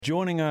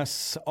Joining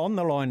us on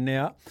the line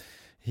now,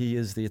 he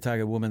is the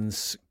Otago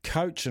women's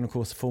coach and, of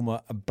course,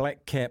 former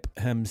Black Cap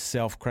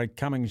himself. Craig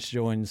Cummings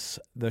joins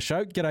the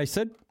show. G'day,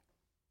 Sid.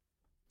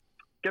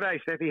 G'day,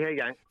 Steffi. How you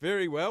going?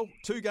 Very well.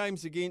 2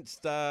 games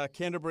against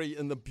Canterbury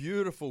in the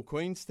beautiful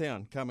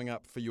Queenstown coming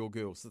up for your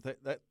girls.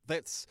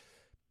 That's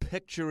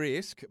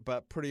picturesque,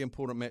 but pretty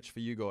important match for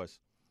you guys.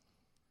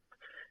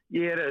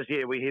 Yeah, it is.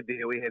 Yeah, we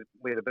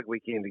had a big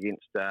weekend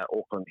against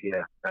Auckland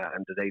here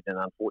in Dunedin, and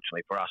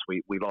unfortunately for us,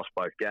 we lost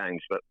both games,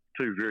 but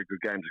 2 very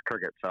good games of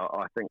cricket. So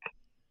I think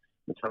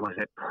in some ways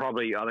I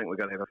think we're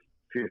going to have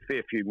a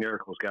fair few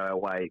miracles go our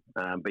way,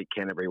 beat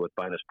Canterbury with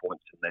bonus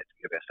points, and that's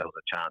to give ourselves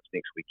a chance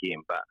next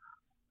weekend. But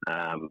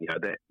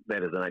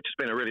that is the nature. It's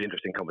been a really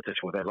interesting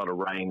competition. We've had a lot of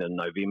rain in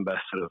November,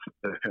 sort of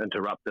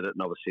interrupted it,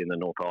 and obviously in the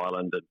North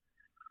Island, and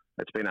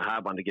it's been a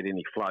hard one to get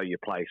any flow. You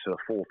play sort of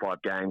 4 or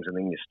 5 games, and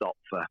then you stop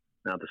for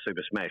the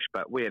Super Smash.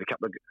 But we had a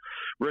couple of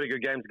really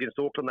good games against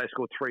Auckland. They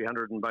scored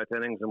 300 in both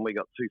innings, and we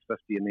got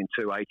 250 and then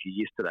 280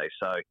 yesterday.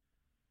 So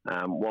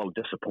while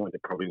disappointed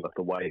probably with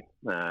the way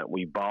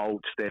we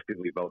bowled, Stafford,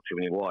 we bowled too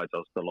many wides, I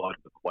was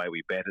delighted with the way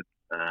we batted,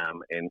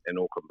 and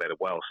Auckland batted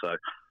well. So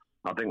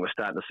I think we're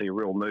starting to see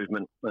real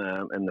movement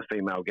in the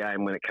female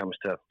game when it comes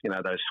to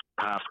those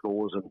pass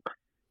scores, and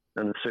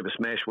in the Super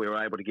Smash we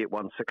were able to get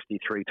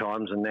 163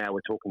 times, and now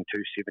we're talking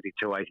 270,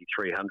 280,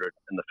 300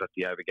 in the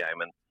 50 over game,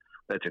 and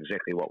that's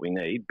exactly what we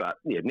need. But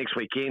yeah, next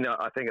weekend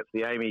I think it's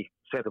the Amy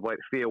Satterthwaite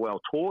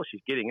Farewell Tour.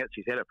 She's getting it.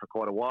 She's had it for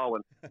quite a while,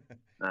 and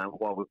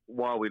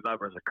while we love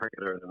her as a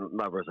cricketer and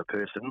love her as a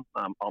person,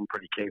 I'm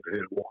pretty keen for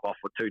her to walk off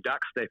with 2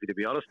 ducks, Staffy, to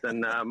be honest,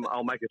 and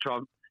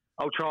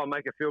I'll try and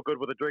make her feel good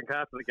with a drink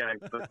after the game.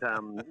 But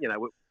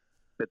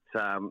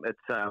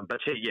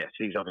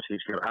she's obviously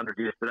got 100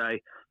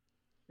 yesterday.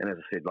 And as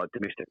I said, like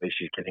domestically,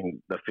 she's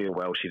getting the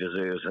farewell she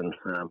deserves, and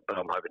but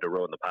I'm hoping to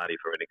ruin the party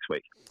for her next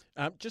week.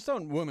 Just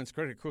on women's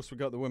cricket, of course, we've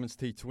got the women's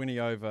T20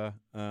 over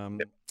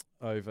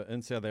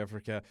in South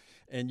Africa,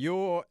 and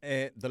you're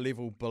at the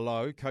level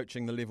below,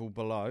 coaching the level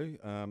below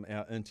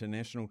our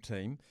international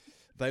team.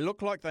 They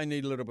look like they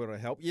need a little bit of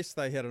help. Yes,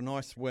 they had a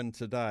nice win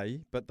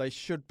today, but they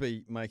should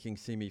be making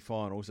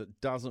semi-finals.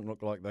 It doesn't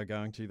look like they're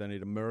going to. They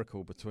need a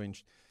miracle between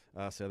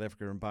South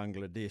Africa and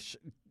Bangladesh.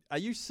 Are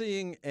you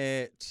seeing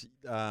at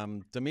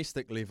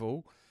domestic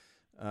level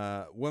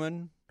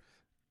women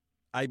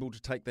able to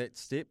take that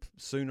step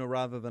sooner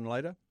rather than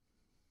later?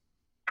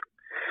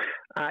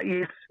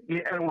 Yes,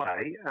 in a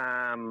way.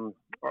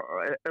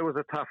 It was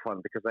a tough one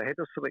because they had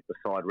to select the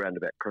side round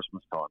about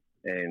Christmas time,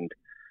 and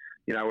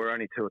we're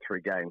only 2 or 3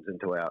 games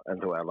into our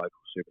local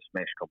Super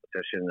Smash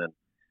competition, and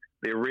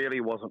there really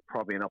wasn't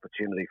probably an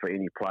opportunity for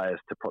any players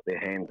to put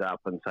their hands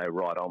up and say,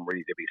 right, I'm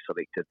ready to be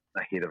selected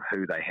ahead of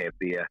who they have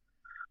there.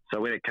 So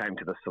when it came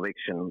to the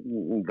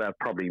selection, they're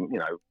probably,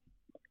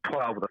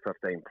 12 of the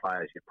 15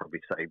 players you'd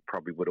probably say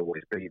probably would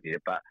always be there.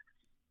 But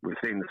we've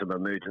seen some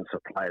emergence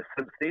of players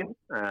since then.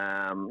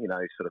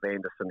 Sort of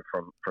Anderson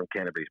from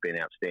Canterbury's been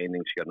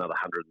outstanding. She got another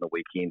 100 in the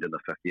weekend in the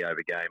 50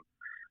 over game.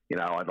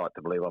 I'd like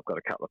to believe I've got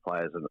a couple of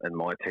players in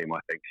my team, I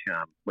think,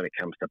 when it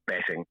comes to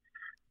batting,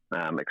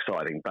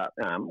 exciting. But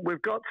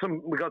we've got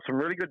some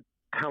really good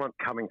talent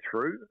coming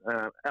through.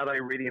 Are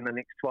they ready in the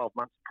next 12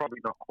 months? Probably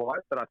not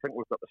quite, but I think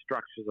we've got the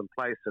structures in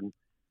place. And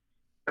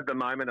at the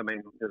moment,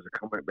 there's a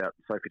comment about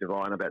Sophie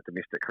Devine about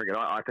domestic cricket.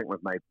 I think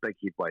we've made big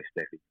headway,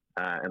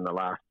 Steffi, in the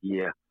last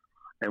year.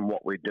 And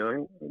what we're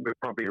doing, we're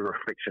probably a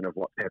reflection of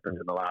what's happened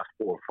in the last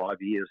 4 or 5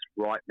 years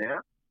right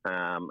now.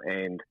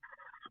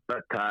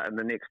 But in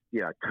the next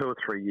 2 or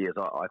 3 years,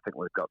 I think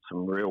we've got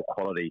some real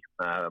quality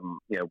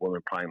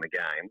women playing the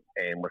game,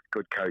 and with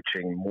good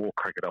coaching, more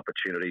cricket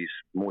opportunities,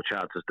 more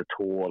chances to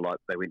tour, like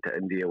they went to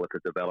India with the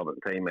development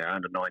team, our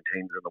under-19s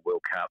in the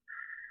World Cup.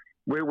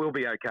 We'll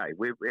be okay.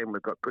 We've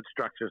got good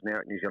structures now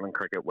at New Zealand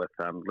Cricket with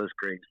Liz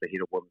Green's the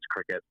head of women's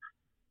cricket.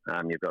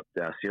 You've got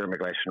Sarah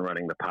McGlashan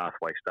running the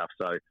pathway stuff.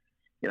 So,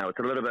 it's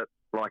a little bit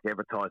like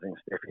advertising,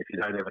 Steph. If you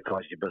don't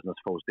advertise, your business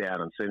falls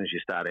down. And as soon as you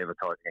start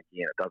advertising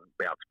again, it doesn't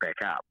bounce back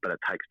up. But it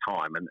takes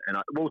time, and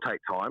it will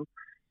take time.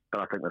 But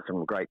I think there's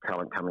some great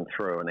talent coming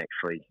through. And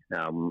actually,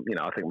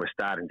 I think we're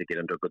starting to get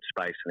into a good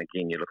space. And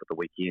again, you look at the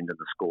weekend and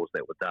the scores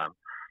that were done.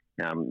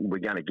 We're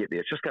going to get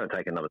there. It's just going to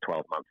take another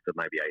 12 months to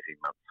maybe 18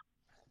 months.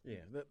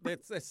 Yeah,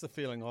 that's the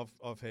feeling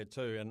I've had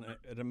too. And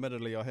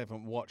admittedly, I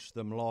haven't watched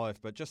them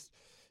live, but just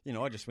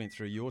I just went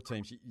through your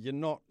teams. You're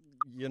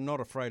not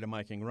afraid of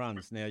making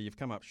runs. Now you've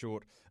come up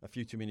short a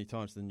few too many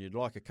times than you'd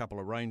like. A couple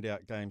of rained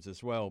out games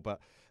as well. But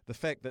the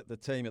fact that the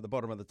team at the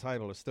bottom of the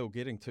table is still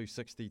getting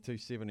 260,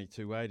 270,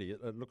 280,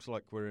 it looks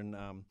like we're in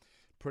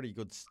pretty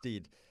good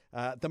stead.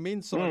 The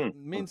men's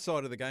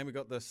side of the game, we've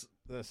got this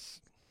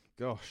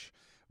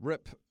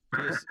rip.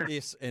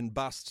 Yes, and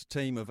bust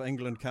team of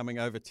England coming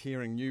over,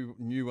 tearing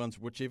new ones,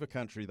 whichever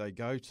country they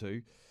go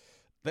to.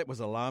 That was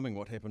alarming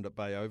what happened at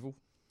Bay Oval.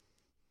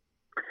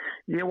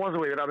 Yeah, it was a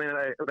wee bit.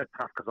 A bit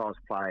tough because I was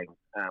playing.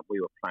 We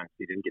were playing, so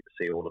you didn't get to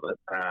see all of it.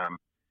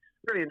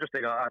 Really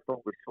interesting. I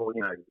thought we saw,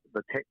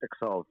 the tactics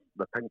of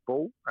the pink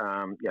ball,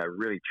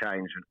 really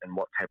changed in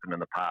what's happened in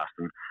the past.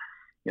 And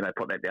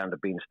put that down to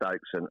Ben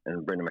Stokes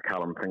and Brendan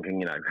McCullum,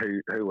 thinking,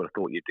 who would have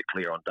thought you'd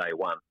declare on day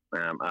one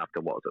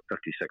after,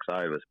 56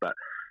 overs? But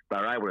they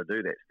were able to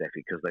do that,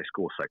 Staffy, because they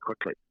score so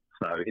quickly.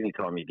 So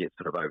anytime you get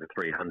sort of over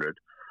 300,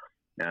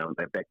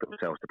 they back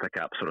themselves to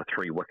pick up sort of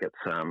 3 wickets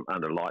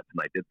under lights,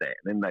 and they did that.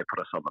 And then they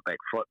put us on the back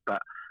foot.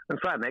 But in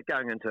saying that,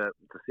 going into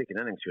the second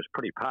innings, she was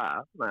pretty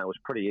par. It was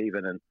pretty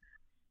even, and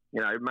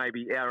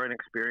maybe our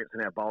inexperience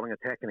in our bowling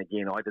attack. And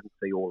again, I didn't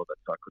see all of it,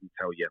 so I couldn't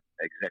tell you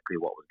exactly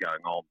what was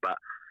going on. But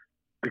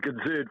the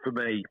concern for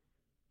me,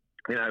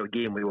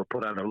 again, we were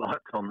put under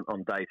lights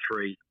on day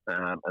 3,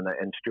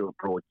 and Stuart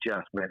Broad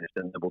just managed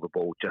to nibble the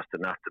ball just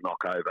enough to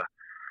knock over,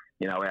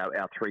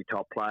 our 3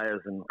 top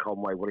players, and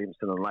Conway,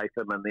 Williamson and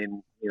Latham, and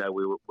then,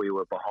 we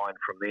were behind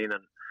from then,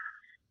 and,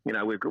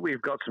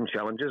 we've got some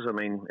challenges. I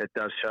mean, it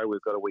does show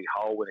we've got a wee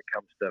hole when it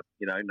comes to,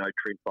 no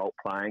Trent Bolt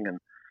playing, and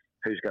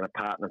who's going to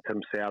partner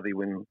Tim Southey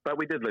but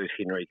we did lose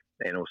Henry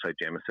and also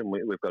Jamieson.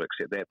 We've got to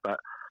accept that, but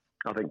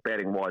I think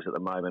batting-wise at the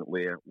moment,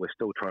 we're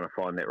still trying to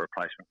find that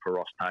replacement for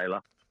Ross Taylor,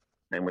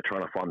 and we're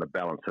trying to find the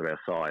balance of our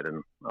side.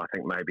 And I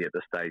think maybe at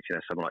this stage,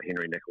 someone like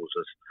Henry Nichols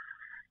is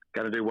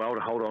going to do well to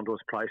hold on to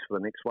his place for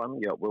the next one.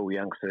 Yeah, Will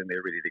Young sitting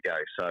there ready to go.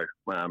 So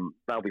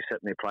they'll be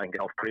sitting there playing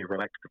golf pretty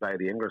relaxed today,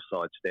 the Inglis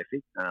side,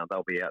 Steffi.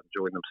 They'll be out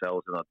enjoying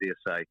themselves, and I dare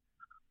say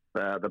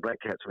the Black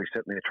Cats will be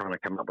sitting there trying to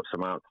come up with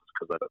some answers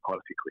because they've got quite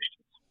a few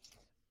questions.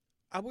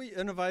 Are we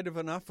innovative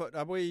enough?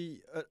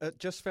 It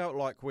just felt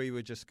like we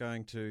were just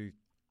going to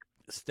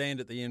stand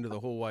at the end of the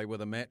hallway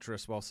with a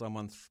mattress while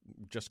someone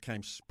just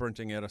came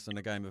sprinting at us in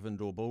a game of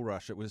indoor bull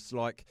rush. It was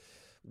like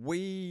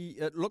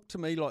it looked to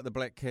me like the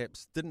Black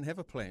Caps didn't have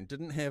a plan,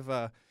 didn't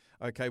have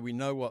okay, we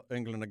know what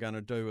England are going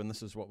to do and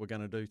this is what we're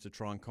going to do to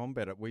try and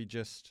combat it. We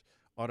just,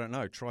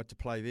 tried to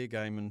play their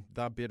game, and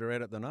they're better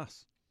at it than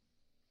us.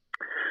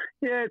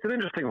 Yeah, it's an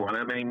interesting one.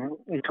 I mean,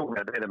 you talk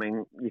about that. I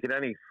mean, you can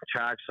only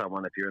charge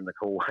someone if you're in the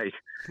causeway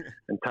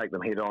and take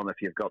them head on if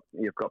you've got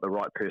the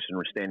right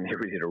person standing there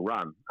ready to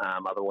run.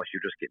 Otherwise,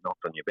 you'll just get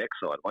knocked on your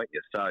backside, won't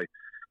you? So,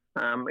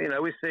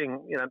 we're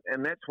seeing,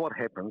 and that's what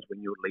happens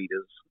when you're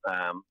leaders,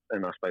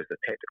 and I suppose the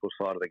tactical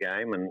side of the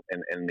game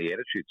and the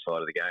attitude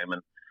side of the game.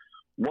 And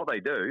what they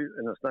do,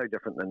 and it's no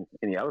different than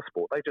any other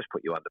sport, they just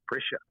put you under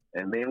pressure.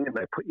 And then when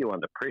they put you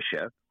under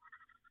pressure,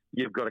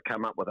 you've got to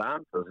come up with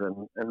answers,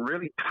 and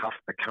really tough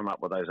to come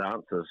up with those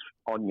answers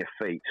on your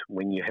feet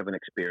when you haven't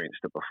experienced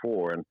it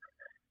before. And,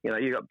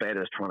 you've got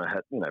batters trying to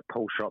hit,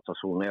 pull shots. I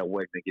saw now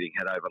Wagner getting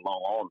hit over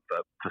long on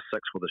for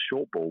 6 with a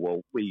short ball.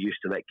 Well, we're used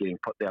to that getting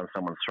put down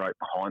someone's throat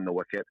behind the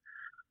wicket.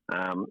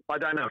 I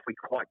don't know if we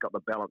quite got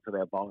the balance of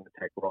our bowling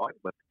attack right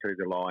with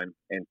Cougar Line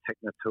and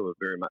Tickner, two are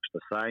very much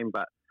the same,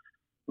 but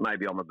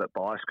maybe I'm a bit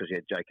biased because you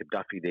had Jacob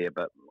Duffy there,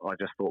 but I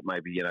just thought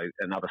maybe,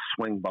 another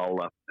swing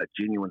bowler, a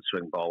genuine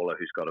swing bowler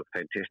who's got a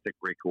fantastic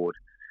record,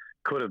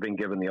 could have been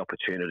given the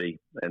opportunity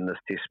in this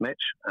test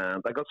match.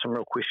 They got some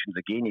real questions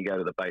again. You go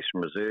to the Basin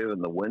Reserve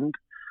and the wind,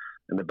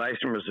 and the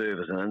Basin Reserve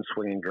is an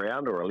in-swinging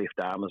ground or a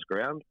left-armer's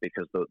ground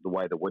because the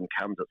way the wind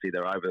comes, it's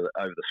either over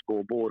the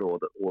scoreboard or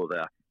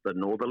the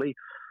northerly.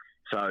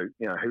 So,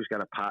 who's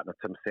going to partner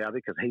Tim Southey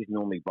because he's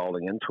normally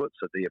bowling into it.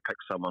 So do you pick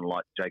someone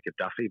like Jacob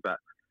Duffy, but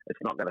it's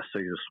not going to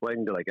suit his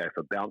swing? Do they go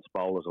for bounce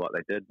bowlers like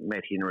they did?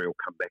 Matt Henry will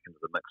come back into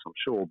the mix, I'm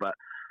sure. But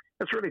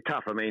it's really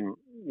tough. I mean,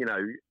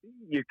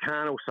 you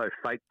can't also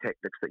fake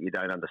tactics that you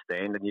don't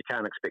understand, and you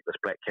can't expect this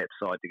Black Cap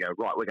side to go,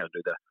 right, we're going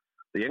to do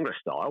the English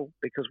style,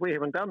 because we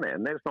haven't done that.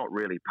 And that's not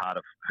really part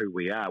of who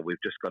we are.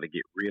 We've just got to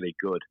get really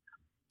good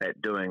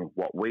at doing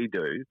what we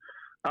do.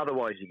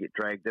 Otherwise, you get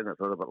dragged in. It's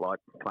a little bit like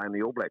playing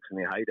the All Blacks in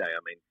their heyday. I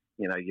mean,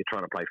 you're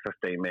trying to play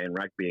 15-man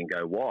rugby and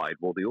go wide.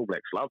 Well, the All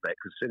Blacks love that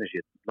because as soon as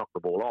you knock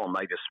the ball on,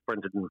 they just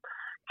sprinted and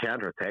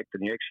counter-attacked,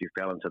 and you actually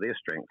fell into their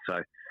strength.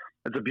 So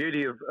it's a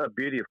beauty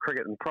of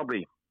cricket, and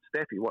probably,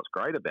 Staffy, what's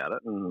great about it,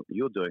 and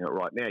you're doing it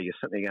right now, you're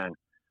sitting there going,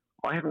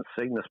 I haven't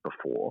seen this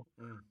before.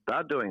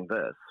 They're doing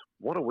this.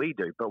 What do we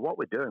do? But what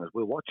we're doing is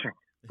we're watching.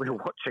 We're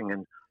watching,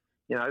 and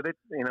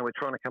we're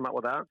trying to come up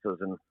with answers.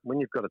 And when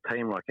you've got a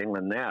team like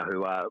England now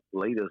who are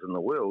leaders in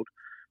the world,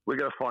 we're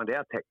going to find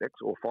our tactics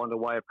or find a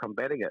way of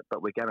combating it,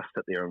 but we're going to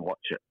sit there and watch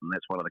it. And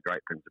that's one of the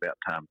great things about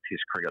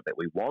Test cricket that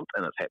we want,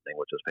 and it's happening,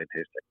 which is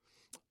fantastic.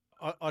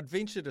 I'd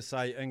venture to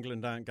say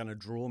England aren't going to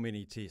draw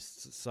many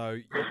tests. So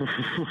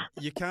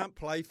you can't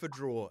play for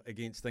draw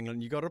against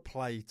England. You've got to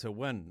play to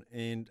win.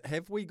 And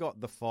have we got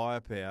the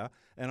firepower?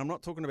 And I'm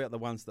not talking about the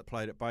ones that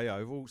played at Bay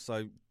Oval,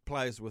 so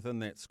players within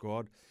that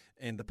squad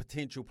and the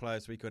potential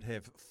players we could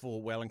have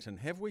for Wellington.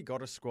 Have we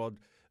got a squad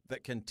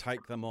that can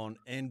take them on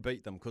and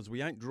beat them? Because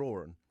we ain't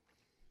drawing.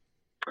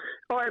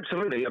 Oh,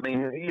 absolutely. I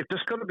mean, you've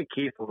just got to be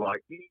careful.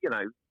 Like,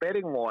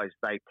 batting-wise,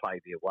 they play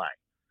their way.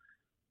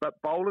 But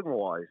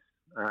bowling-wise,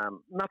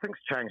 nothing's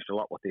changed a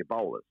lot with their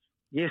bowlers.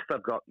 Yes,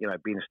 they've got,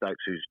 Ben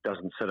Stokes who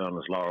doesn't sit on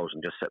his laurels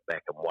and just sit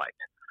back and wait.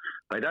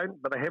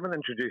 But they haven't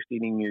introduced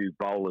any new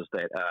bowlers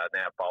that are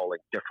now bowling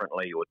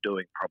differently or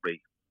doing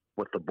probably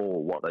with the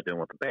ball what they're doing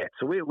with the bat.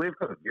 So we've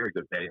got a very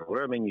good batting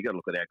order. I mean, you've got to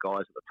look at our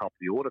guys at the top of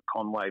the order,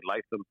 Conway,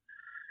 Latham,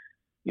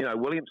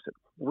 Williamson.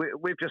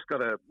 We've just got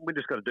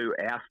to do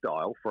our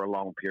style for a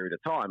long period of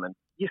time. And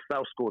yes,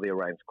 they'll score their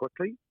runs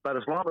quickly, but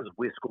as long as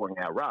we're scoring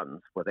our runs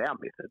with our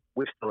method,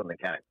 we're still in the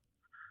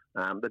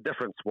game. The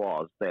difference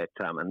was that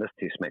in this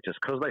test match is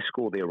because they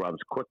score their runs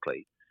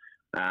quickly,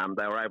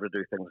 they were able to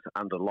do things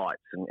under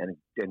lights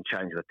and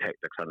change the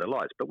tactics under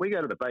lights. But we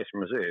go to the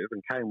baseman reserve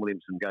and Kane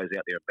Williamson goes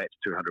out there and bats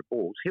 200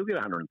 balls, he'll get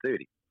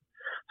 130.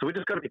 So we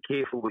just got to be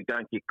careful we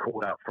don't get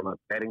caught up from a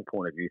batting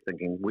point of view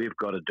thinking we've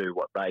got to do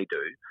what they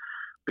do,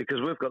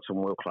 because we've got some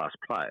world-class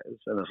players.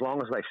 And as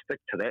long as they stick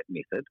to that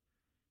method,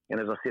 and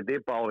as I said, their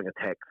bowling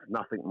attack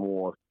nothing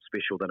more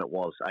special than it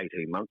was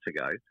 18 months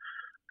ago,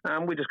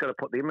 we just got to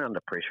put them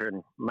under pressure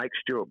and make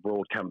Stuart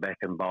Broad come back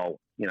and bowl,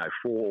 4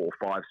 or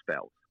 5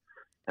 spells.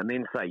 And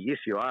then say, yes,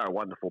 you are a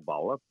wonderful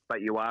bowler,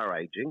 but you are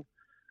ageing.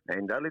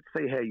 And let's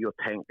see how your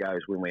tank goes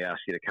when we ask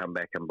you to come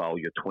back and bowl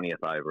your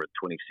 20th over,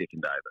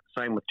 22nd over.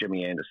 Same with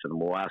Jimmy Anderson.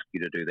 We'll ask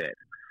you to do that.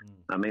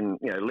 I mean,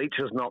 Leach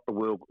is not a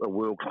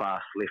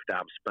world-class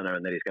left-arm spinner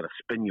and that he's going to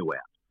spin you out.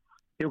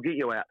 He'll get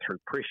you out through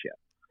pressure.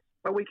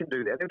 But we can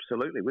do that,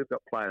 absolutely. We've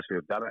got players who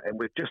have done it, and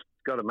we've just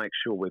got to make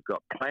sure we've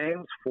got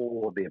plans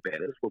for their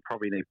batters. We'll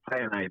probably need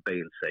plan A, B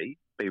and C,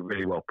 be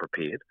really well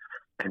prepared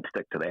and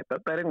stick to that.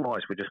 But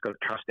batting-wise, we've just got to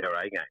trust our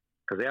A game,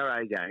 because our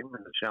A game,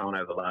 and it's shown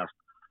over the last,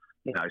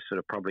 sort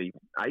of probably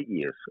 8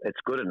 years, it's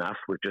good enough.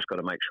 We've just got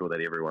to make sure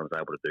that everyone's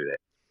able to do that.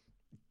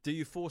 Do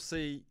you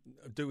foresee,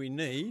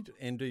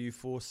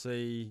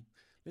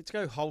 let's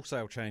go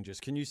wholesale changes.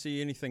 Can you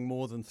see anything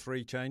more than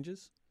 3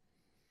 changes?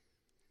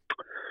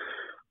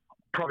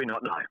 Probably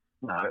not, no.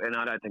 No, and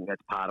I don't think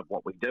that's part of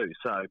what we do.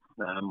 So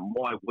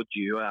why would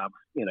you,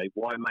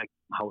 why make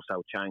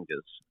wholesale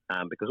changes?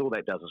 Because all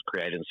that does is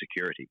create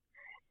insecurity.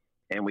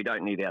 And we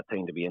don't need our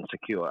team to be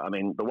insecure. I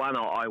mean, the one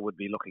I would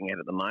be looking at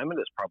the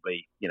moment is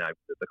probably,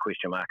 the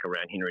question mark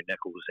around Henry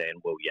Nichols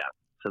and Will Young.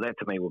 So that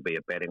to me would be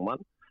a batting one.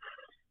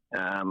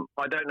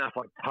 I don't know if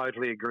I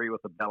totally agree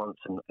with the balance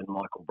in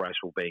Michael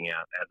Bracewell being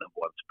our number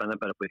one spinner,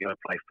 but if we're going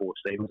to play 4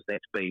 Stevens,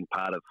 that's been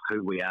part of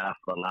who we are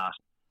for the last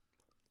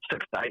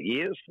 6 to 8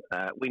 years.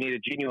 We need a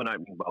genuine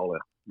opening bowler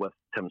with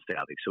Tim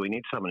Southey. So we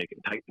need someone who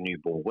can take the new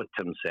ball with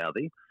Tim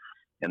Southey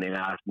and then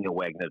ask Neil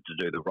Wagner to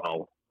do the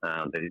role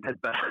that he did.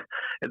 But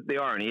the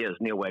irony is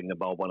Neil Wagner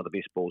bowled one of the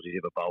best balls he's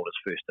ever bowled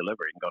his first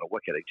delivery and got a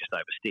wicket. He just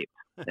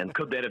overstepped. And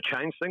could that have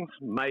changed things?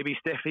 Maybe,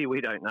 Steffi.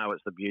 We don't know.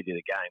 It's the beauty of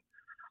the game.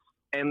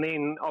 And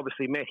then,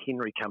 obviously, Matt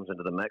Henry comes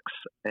into the mix,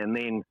 and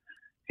then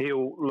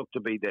he'll look to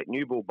be that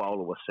new ball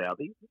bowler with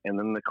Southey. And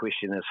then the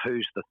question is,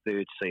 who's the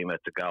third seamer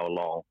to go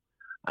along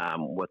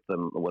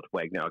with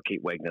Wagner? I'll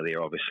keep Wagner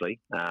there, obviously.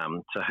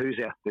 So who's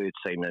our third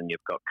seamer? And you've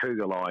got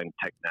Kugelai,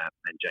 Tickner,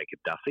 and Jacob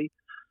Duffy.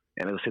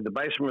 And as I said, the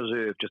baseman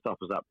reserve just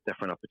offers up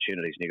different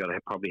opportunities. And you've got to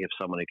probably have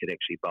someone who could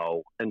actually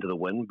bowl into the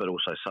wind, but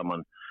also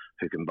someone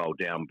who can bowl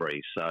down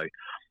breeze. So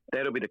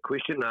that'll be the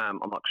question. I'm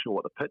not sure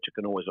what the pitch. It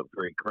can always look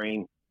very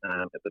green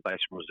at the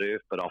baseman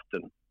reserve, but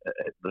often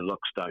the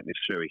looks don't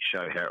necessarily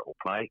show how it will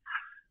play.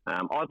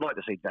 I'd like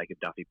to see Jacob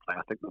Duffy play.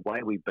 I think the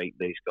way we beat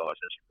these guys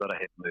is we've got to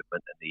have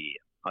movement in the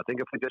air. I think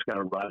if we're just going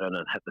to run in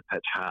and hit the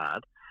pitch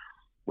hard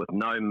with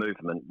no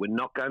movement, we're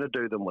not going to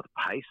do them with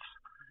pace,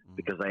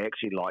 because they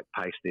actually like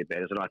pace, their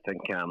batters. And I think,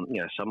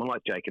 someone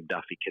like Jacob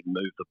Duffy can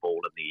move the ball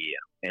in the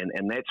air.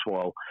 And that's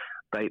why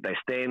they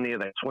stand there,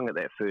 they swing at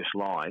that first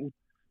line.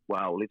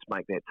 Well, let's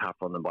make that tough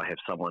on them by have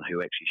someone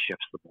who actually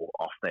shifts the ball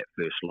off that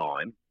first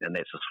line, and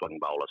that's a swing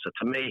bowler. So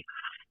to me,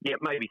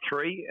 maybe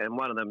 3, and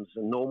one of them's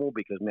normal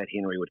because Matt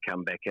Henry would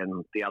come back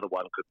in. The other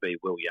one could be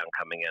Will Young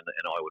coming in,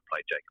 and I would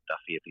play Jacob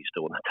Duffy if he's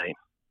still in the team.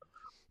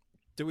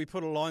 Do we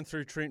put a line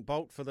through Trent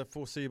Boult for the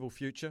foreseeable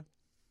future?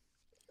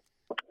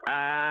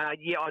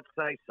 I'd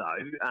say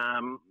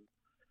so.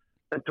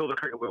 Until the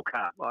Cricket World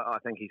Cup, I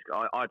think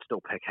I'd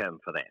still pick him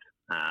for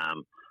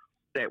that.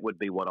 That would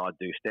be what I'd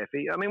do,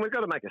 Staffy. I mean, we've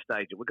got to make a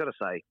stage. We've got to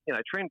say,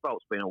 Trent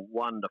Boult's been a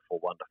wonderful,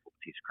 wonderful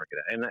Test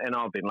cricketer, and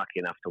I've been lucky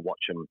enough to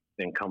watch him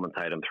and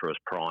commentate him through his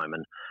prime,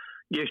 and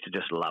used to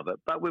just love it.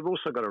 But we've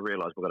also got to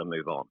realise we've got to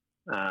move on.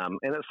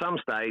 And at some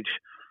stage,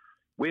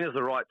 when is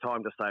the right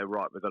time to say,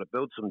 right, we've got to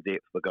build some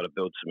depth, we've got to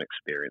build some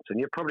experience? And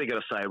you're probably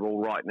going to say, well,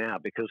 right now,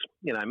 because,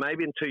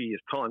 maybe in 2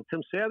 years' time,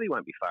 Tim Southey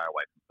won't be far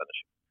away from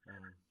finishing.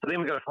 So then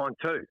we've got to find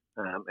 2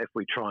 if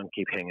we try and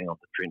keep hanging on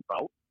to Trent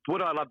Boult.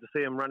 Would I love to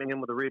see him running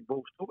in with a red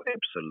ball still?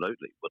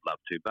 Absolutely, would love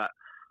to. But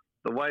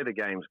the way the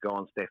game's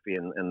gone, Staffy,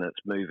 and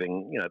it's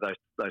moving,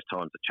 those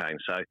times have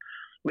changed. So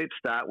let's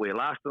start. We're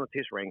last in the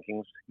Test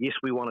rankings. Yes,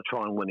 we want to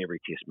try and win every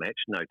Test match,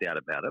 no doubt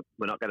about it.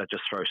 We're not going to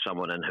just throw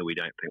someone in who we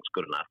don't think is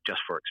good enough just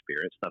for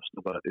experience. They've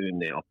still got to earn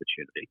their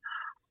opportunity.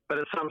 But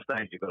at some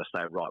stage, you've got to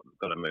say, right, we've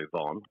got to move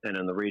on. And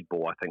in the red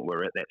ball, I think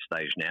we're at that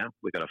stage now.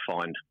 We've got to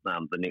find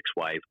the next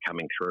wave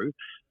coming through.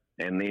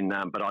 And then,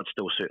 but I'd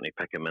still certainly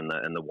pick him in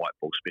the white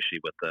ball, especially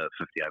with the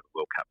 50 over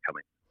World Cup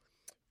coming.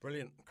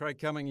 Brilliant. Craig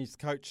Cumming, he's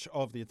the coach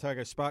of the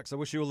Otago Sparks. I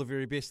wish you all the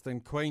very best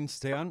in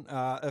Queenstown.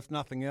 If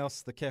nothing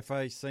else, the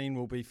cafe scene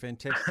will be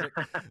fantastic.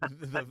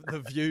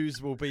 the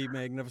views will be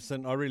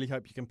magnificent. I really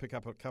hope you can pick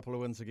up a couple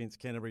of wins against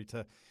Canterbury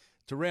to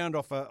round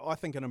off, I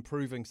think, an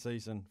improving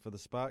season for the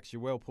Sparks.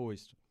 You're well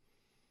poised.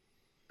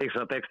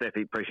 Excellent. Thanks,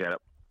 Steffi. Appreciate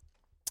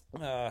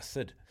it.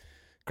 Sid,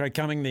 Craig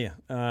Cumming there.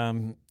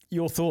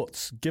 Your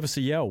thoughts? Give us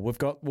a yell.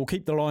 We'll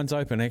keep the lines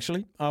open,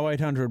 actually.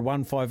 0800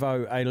 150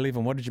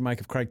 811. What did you make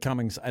of Craig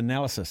Cumming's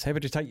analysis?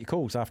 Happy to take your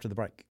calls after the break.